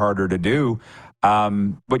a lot harder to do.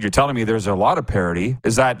 But you're telling me there's a lot of parity.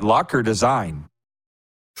 Is that luck or design?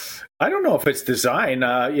 I don't know if it's design.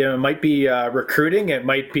 It might be recruiting. It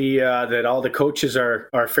might be that all the coaches are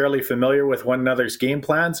fairly familiar with one another's game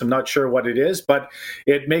plans. I'm not sure what it is, but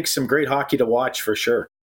it makes some great hockey to watch for sure.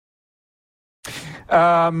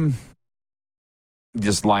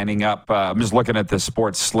 Just lining up. I'm just looking at the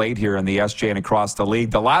sports slate here in the SJ and across the league.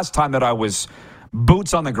 The last time that I was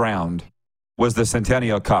boots on the ground was the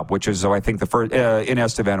Centennial Cup, which is, I think, the first in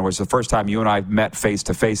Estevan, was the first time you and I met face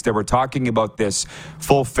to face. They were talking about this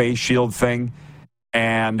full face shield thing,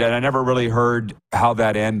 and I never really heard how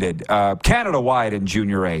that ended. Canada-wide in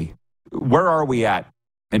Junior A, where are we at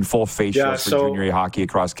in full face shields for Junior A hockey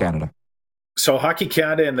across Canada? So Hockey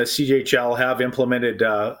Canada and the CJHL have implemented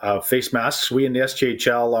face masks. We in the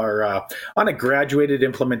SJHL are on a graduated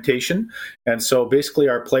implementation. And so basically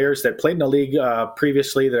our players that played in the league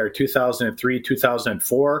previously that are 2003,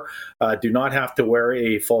 2004 do not have to wear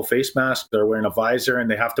a full face mask. They're wearing a visor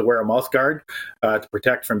and they have to wear a mouth guard to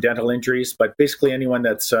protect from dental injuries. But basically anyone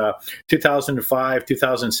that's 2005,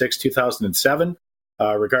 2006, 2007,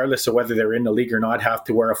 regardless of whether they're in the league or not, have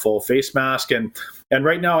to wear a full face mask. And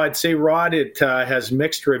right now, I'd say, Rod, it has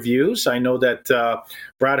mixed reviews. I know that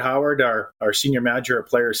Brad Howard, our senior manager of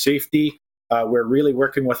player safety, we're really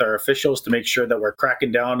working with our officials to make sure that we're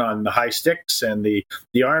cracking down on the high sticks and the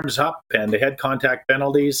arms up and the head contact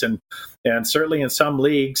penalties. And certainly in some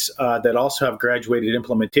leagues that also have graduated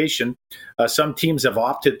implementation, some teams have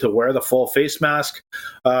opted to wear the full face mask.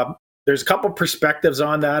 There's a couple perspectives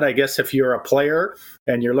on that. I guess if you're a player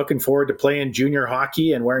and you're looking forward to playing junior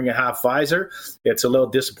hockey and wearing a half visor, it's a little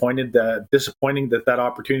disappointing that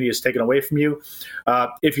opportunity is taken away from you.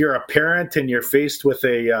 If you're a parent and you're faced with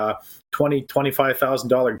a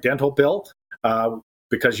 $25,000 dental bill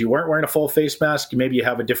because you weren't wearing a full face mask, maybe you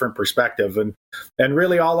have a different perspective. And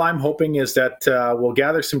really all I'm hoping is that we'll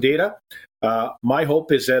gather some data. My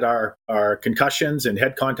hope is that our concussions and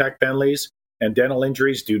head contact penalties and dental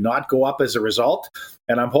injuries do not go up as a result.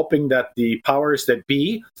 And I'm hoping that the powers that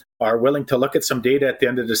be are willing to look at some data at the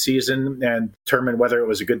end of the season and determine whether it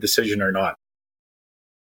was a good decision or not.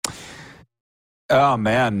 Oh,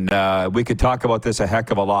 man, we could talk about this a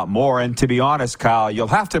heck of a lot more. And to be honest, Kyle, you'll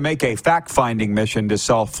have to make a fact-finding mission to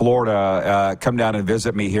South Florida. Come down and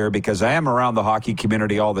visit me here because I am around the hockey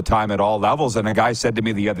community all the time at all levels. And a guy said to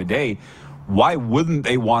me the other day, why wouldn't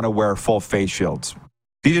they want to wear full face shields?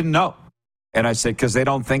 He didn't know. And I said, because they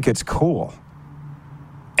don't think it's cool.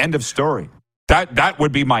 End of story. That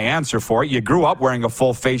would be my answer for it. You grew up wearing a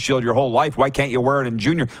full face shield your whole life. Why can't you wear it in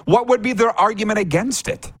junior? What would be their argument against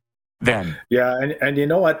it then? Yeah, and you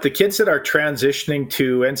know what? The kids that are transitioning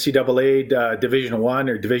to NCAA Division I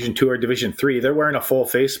or Division II or Division III, they're wearing a full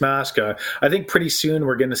face mask. I think pretty soon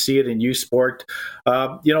we're going to see it in youth sport.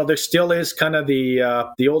 There still is kind of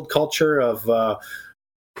the old culture of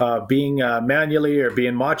being manually or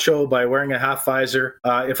being macho by wearing a half visor.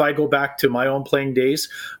 If I go back to my own playing days,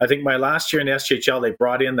 I think my last year in the SJHL, they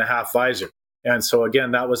brought in the half visor. And so,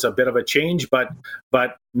 again, that was a bit of a change, but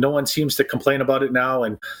no one seems to complain about it now.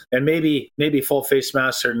 And maybe full face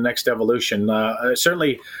masks are the next evolution.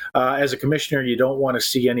 Certainly, as a commissioner, you don't want to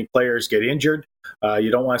see any players get injured.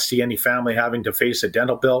 You don't want to see any family having to face a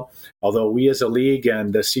dental bill. Although we as a league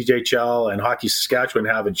and the CJHL and Hockey Saskatchewan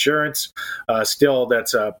have insurance, still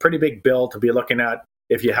that's a pretty big bill to be looking at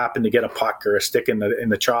if you happen to get a puck or a stick in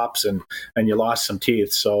the chops and you lost some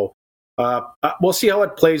teeth. So we'll see how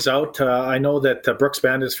it plays out. I know that Brooks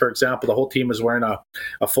Bandits, for example, the whole team is wearing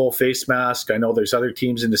a full face mask. I know there's other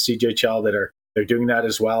teams in the CJHL that they're doing that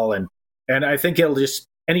as well. And I think it'll just,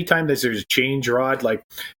 anytime there's a change, Rod, like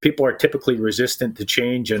people are typically resistant to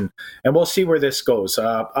change, and we'll see where this goes.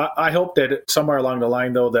 I hope that somewhere along the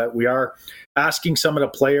line, though, that we are asking some of the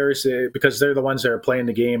players because they're the ones that are playing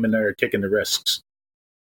the game and they're taking the risks.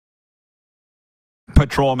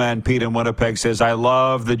 Patrolman Pete in Winnipeg says, I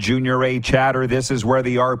love the Junior A chatter. This is where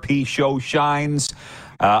the RP show shines.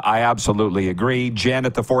 I absolutely agree. Jen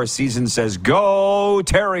at the Four Seasons says, go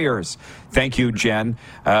Terriers. Thank you, Jen.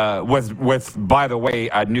 With by the way,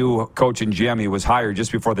 a new coach and GM, he was hired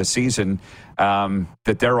just before the season,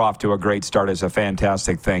 that they're off to a great start is a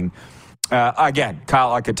fantastic thing. Again,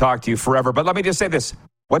 Kyle, I could talk to you forever, but let me just say this.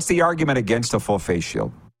 What's the argument against a full face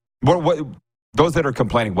shield? What those that are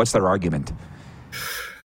complaining, what's their argument?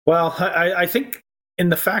 Well, I think in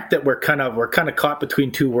the fact that we're kind of caught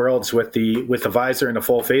between two worlds with the visor and a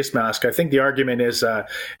full face mask, I think the argument is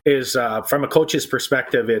from a coach's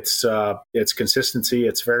perspective, it's consistency,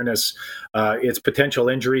 it's fairness, it's potential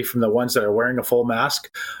injury from the ones that are wearing a full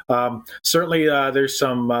mask. Certainly, there's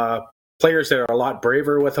some players that are a lot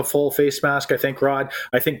braver with a full face mask, I think, Rod.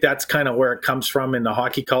 I think that's kind of where it comes from in the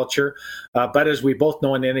hockey culture. But as we both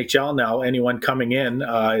know in the NHL now, anyone coming in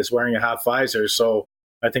is wearing a half visor. So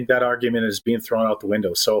I think that argument is being thrown out the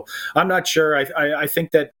window. So I'm not sure. I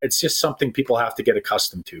think that it's just something people have to get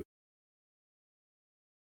accustomed to.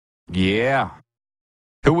 Yeah.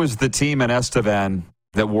 Who was the team in Estevan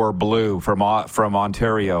that wore blue from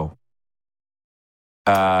Ontario?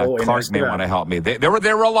 Clark may want to help me. They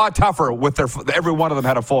were a lot tougher with every one of them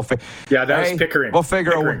had a full face. Yeah, that was Pickering. We'll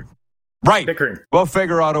figure Pickering. Right. Pickering. We'll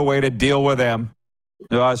figure out a way to deal with them.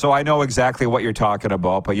 So I know exactly what you're talking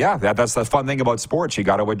about. But yeah, that's the fun thing about sports. You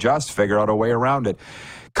got to adjust, figure out a way around it.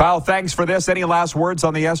 Kyle, thanks for this. Any last words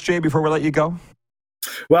on the SJ before we let you go?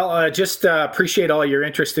 Well, just appreciate all your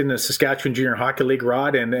interest in the Saskatchewan Junior Hockey League,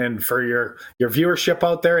 Rod, and for your viewership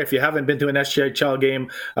out there. If you haven't been to an SJHL game,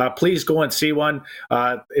 please go and see one.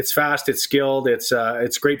 It's fast, it's skilled,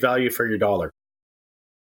 it's great value for your dollar.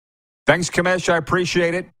 Thanks, Commish. I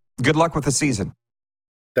appreciate it. Good luck with the season.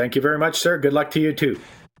 Thank you very much, sir. Good luck to you, too.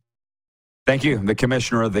 Thank you. The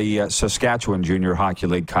Commissioner of the Saskatchewan Junior Hockey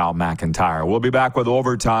League, Kyle McIntyre. We'll be back with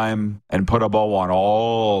Overtime and put a bow on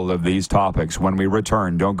all of these topics when we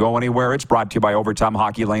return. Don't go anywhere. It's brought to you by Overtime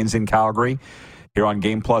Hockey Lanes in Calgary, here on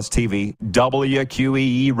Game Plus TV,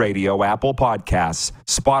 WQEE Radio, Apple Podcasts,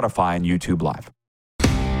 Spotify, and YouTube Live.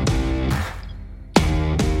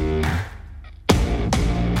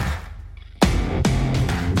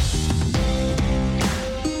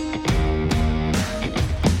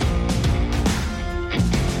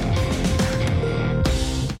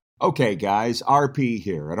 Okay, guys, RP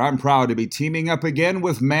here, and I'm proud to be teaming up again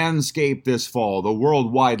with Manscaped this fall, the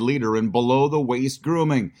worldwide leader in below-the-waist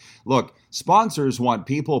grooming. Look, sponsors want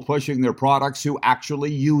people pushing their products who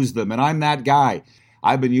actually use them, and I'm that guy.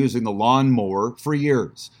 I've been using the lawnmower for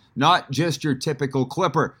years. Not just your typical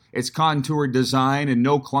clipper. Its contoured design and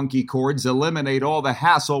no clunky cords eliminate all the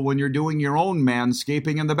hassle when you're doing your own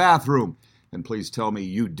manscaping in the bathroom. And please tell me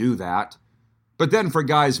you do that. But then for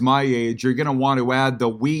guys my age, you're going to want to add the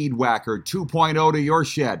Weed Whacker 2.0 to your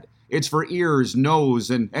shed. It's for ears, nose,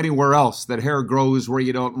 and anywhere else that hair grows where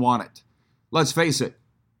you don't want it. Let's face it,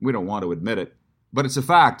 we don't want to admit it, but it's a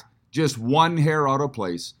fact. Just one hair out of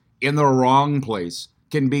place, in the wrong place,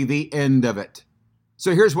 can be the end of it.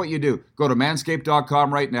 So here's what you do. Go to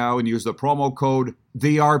manscaped.com right now and use the promo code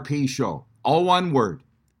TheRPShow. All one word.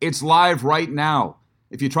 It's live right now.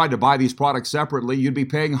 If you tried to buy these products separately, you'd be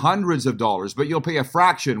paying hundreds of dollars, but you'll pay a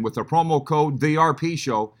fraction with the promo code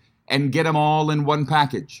TheRPShow and get them all in one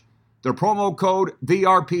package. The promo code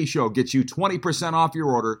TheRPShow gets you 20% off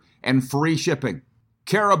your order and free shipping.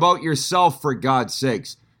 Care about yourself, for God's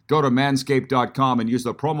sakes. Go to manscaped.com and use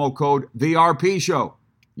the promo code TheRPShow.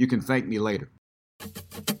 You can thank me later.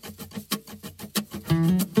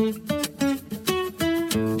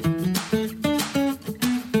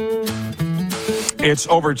 It's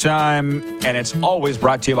Overtime, and it's always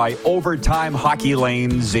brought to you by Overtime Hockey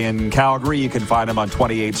Lanes in Calgary. You can find them on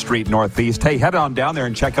 28th Street Northeast. Hey, head on down there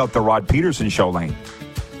and check out the Rod Peterson Show lane.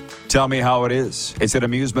 Tell me how it is. It's an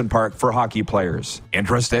amusement park for hockey players.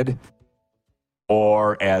 Interested?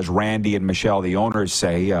 Or as Randy and Michelle, the owners,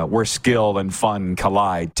 say, where skill and fun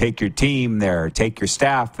collide. Take your team there. Take your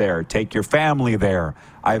staff there. Take your family there.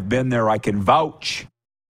 I've been there. I can vouch.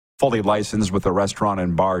 Fully licensed with a restaurant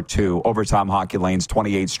and bar, too. Overtime Hockey Lanes,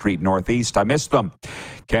 28th Street Northeast. I missed them.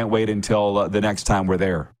 Can't wait until the next time we're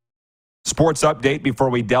there. Sports update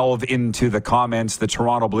before we delve into the comments. The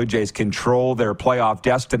Toronto Blue Jays control their playoff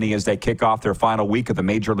destiny as they kick off their final week of the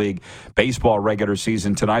Major League Baseball regular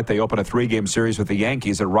season tonight. They open a 3-game series with the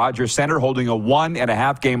Yankees at Rogers Center, holding a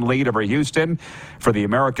 1.5-game lead over Houston for the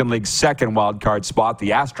American League's second wildcard spot.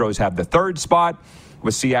 The Astros have the third spot,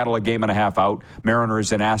 with Seattle a game and a half out.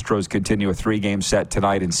 Mariners and Astros continue a 3-game set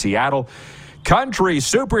tonight in Seattle. Country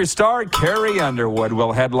superstar Carrie Underwood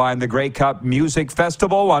will headline the Grey Cup Music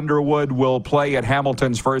Festival. Underwood will play at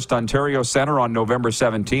Hamilton's First Ontario Centre on November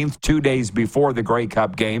 17th, 2 days before the Grey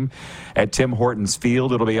Cup game at Tim Hortons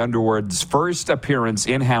Field. It'll be Underwood's first appearance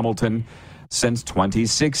in Hamilton since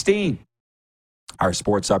 2016. Our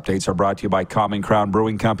sports updates are brought to you by Common Crown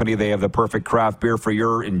Brewing Company. They have the perfect craft beer for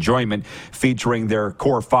your enjoyment, featuring their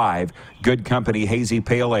Core 5, Good Company Hazy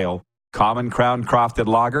Pale Ale, Common Crown Crafted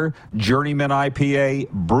Lager, Journeyman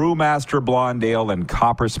IPA, Brewmaster Blonde Ale, and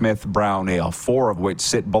Coppersmith Brown Ale, 4 of which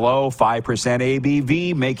sit below 5%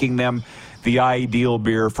 ABV, making them the ideal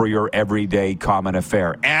beer for your everyday common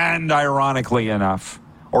affair. And ironically enough,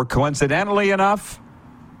 or coincidentally enough,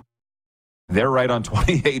 they're right on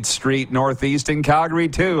 28th Street Northeast in Calgary,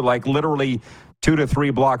 too, like literally 2 to 3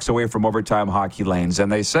 blocks away from Overtime Hockey Lanes.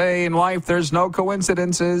 And they say in life there's no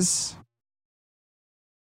coincidences.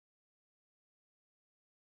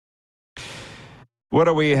 What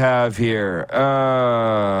do we have here?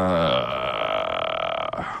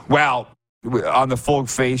 Well, on the full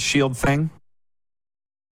face shield thing.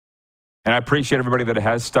 And I appreciate everybody that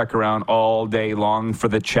has stuck around all day long for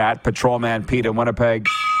the chat. Patrolman Pete in Winnipeg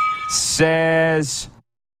says,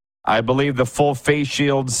 I believe the full face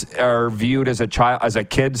shields are viewed as a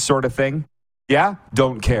kid sort of thing. Yeah?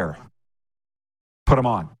 Don't care. Put them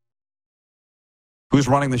on. Who's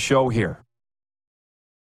running the show here?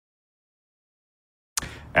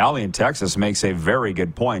 Allie in Texas makes a very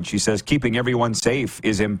good point. She says keeping everyone safe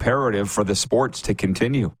is imperative for the sports to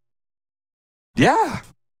continue. Yeah.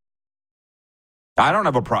 I don't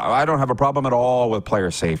have a problem at all with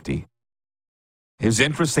player safety. His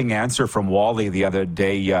interesting answer from Wally the other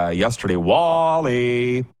day, yesterday,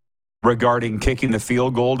 Wally, regarding kicking the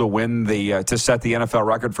field goal to win to set the NFL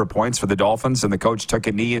record for points for the Dolphins, and the coach took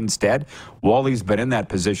a knee instead. Wally's been in that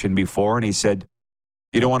position before, and he said,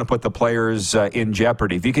 you don't want to put the players in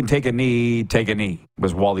jeopardy. If you can take a knee,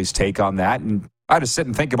 was Wally's take on that. And I had to sit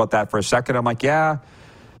and think about that for a second. I'm like, yeah,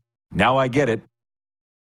 now I get it.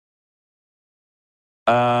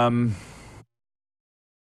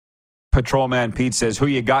 Patrolman Pete says, who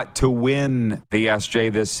you got to win the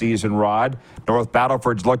SJ this season, Rod? North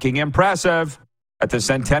Battleford's looking impressive at the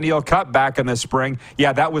Centennial Cup back in the spring.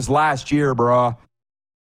 Yeah, that was last year, bro.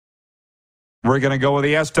 We're going to go with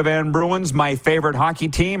the Estevan Bruins, my favorite hockey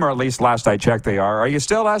team, or at least last I checked they are. Are you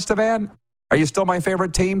still Estevan? Are you still my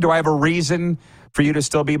favorite team? Do I have a reason for you to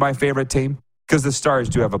still be my favorite team? Because the Stars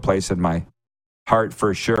do have a place in my heart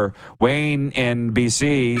for sure. Wayne in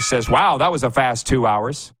BC says, wow, that was a fast 2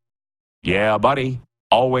 hours. Yeah, buddy,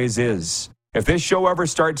 always is. If this show ever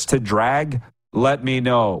starts to drag, let me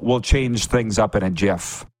know. We'll change things up in a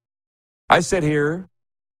jiff. I sit here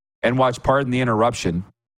and watch Pardon the Interruption.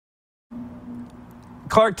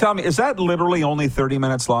 Clark, tell me, is that literally only 30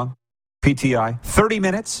 minutes long? PTI? 30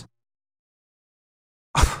 minutes?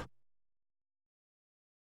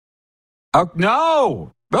 Oh,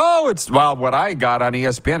 no. Oh, what I got on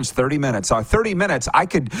ESPN is 30 minutes. 30 minutes,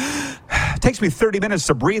 it takes me 30 minutes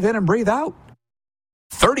to breathe in and breathe out.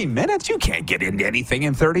 30 minutes? You can't get into anything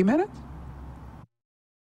in 30 minutes.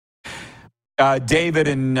 David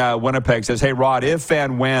in Winnipeg says, hey, Rod, if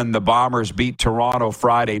and when the Bombers beat Toronto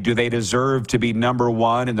Friday, do they deserve to be number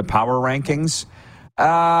one in the power rankings?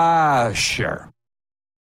 Sure.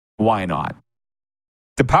 Why not?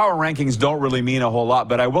 The power rankings don't really mean a whole lot,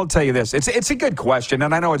 but I will tell you this. It's a good question,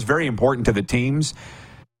 and I know it's very important to the teams,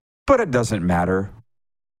 but it doesn't matter.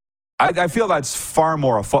 I feel that's far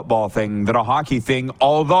more a football thing than a hockey thing,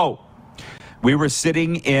 although we were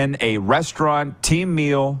sitting in a restaurant team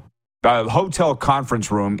meal hotel conference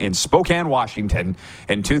room in Spokane, Washington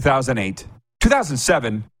in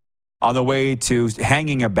 2007 on the way to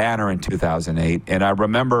hanging a banner in 2008. And I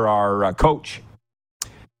remember our coach,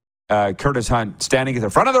 Curtis Hunt, standing at the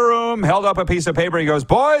front of the room, held up a piece of paper. He goes,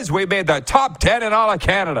 boys, we made the top 10 in all of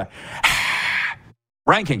Canada.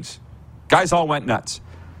 Rankings. Guys all went nuts.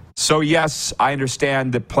 So, yes, I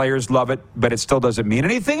understand that players love it, but it still doesn't mean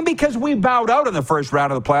anything because we bowed out in the first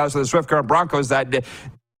round of the playoffs of the Swift Current Broncos that day.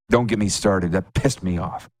 Don't get me started. That pissed me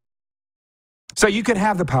off. So you can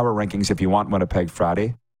have the power rankings if you want Winnipeg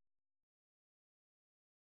Friday.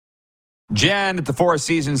 Jen at the Four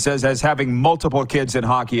Seasons says, as having multiple kids in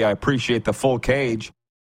hockey, I appreciate the full cage.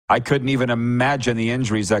 I couldn't even imagine the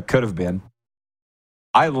injuries that could have been.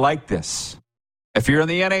 I like this. If you're in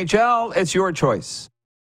the NHL, it's your choice.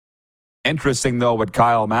 Interesting, though, what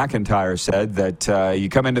Kyle McIntyre said, that you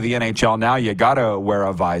come into the NHL now, you got to wear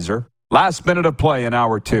a visor. Last minute of play in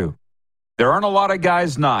hour two. There aren't a lot of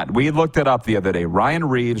guys not. We looked it up the other day. Ryan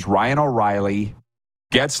Reeves, Ryan O'Reilly,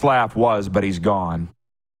 Getzlaf was, but he's gone.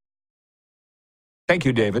 Thank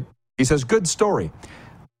you, David. He says, good story.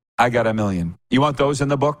 I got 1 million. You want those in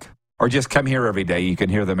the book? Or just come here every day. You can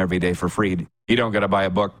hear them every day for free. You don't got to buy a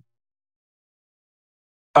book.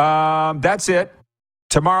 That's it.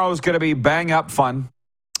 Tomorrow's going to be bang up fun.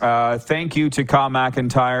 Thank you to Kyle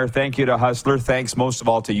McIntyre. Thank you to Hustler. Thanks most of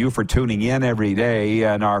all to you for tuning in every day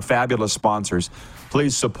and our fabulous sponsors.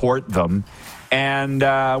 Please support them. And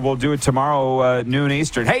we'll do it tomorrow, noon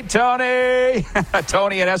Eastern. Hey, Tony!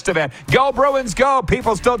 Tony and Estevan. Go, Bruins, go!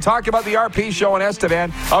 People still talk about the RP show and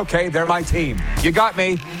Estevan. Okay, they're my team. You got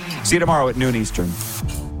me. See you tomorrow at noon Eastern.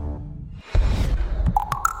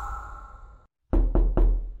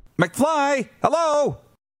 McFly, hello!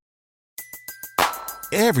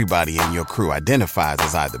 Everybody in your crew identifies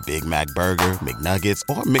as either Big Mac Burger, McNuggets,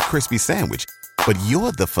 or McCrispy Sandwich. But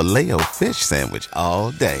you're the Filet-O-Fish Sandwich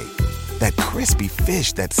all day. That crispy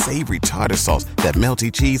fish, that savory tartar sauce, that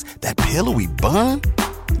melty cheese, that pillowy bun.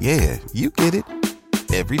 Yeah, you get it.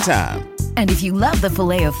 Every time. And if you love the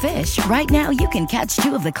Filet-O-Fish, right now you can catch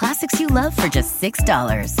two of the classics you love for just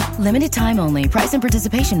 $6. Limited time only. Price and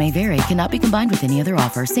participation may vary. Cannot be combined with any other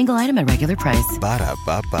offer. Single item at regular price.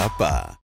 Ba-da-ba-ba-ba.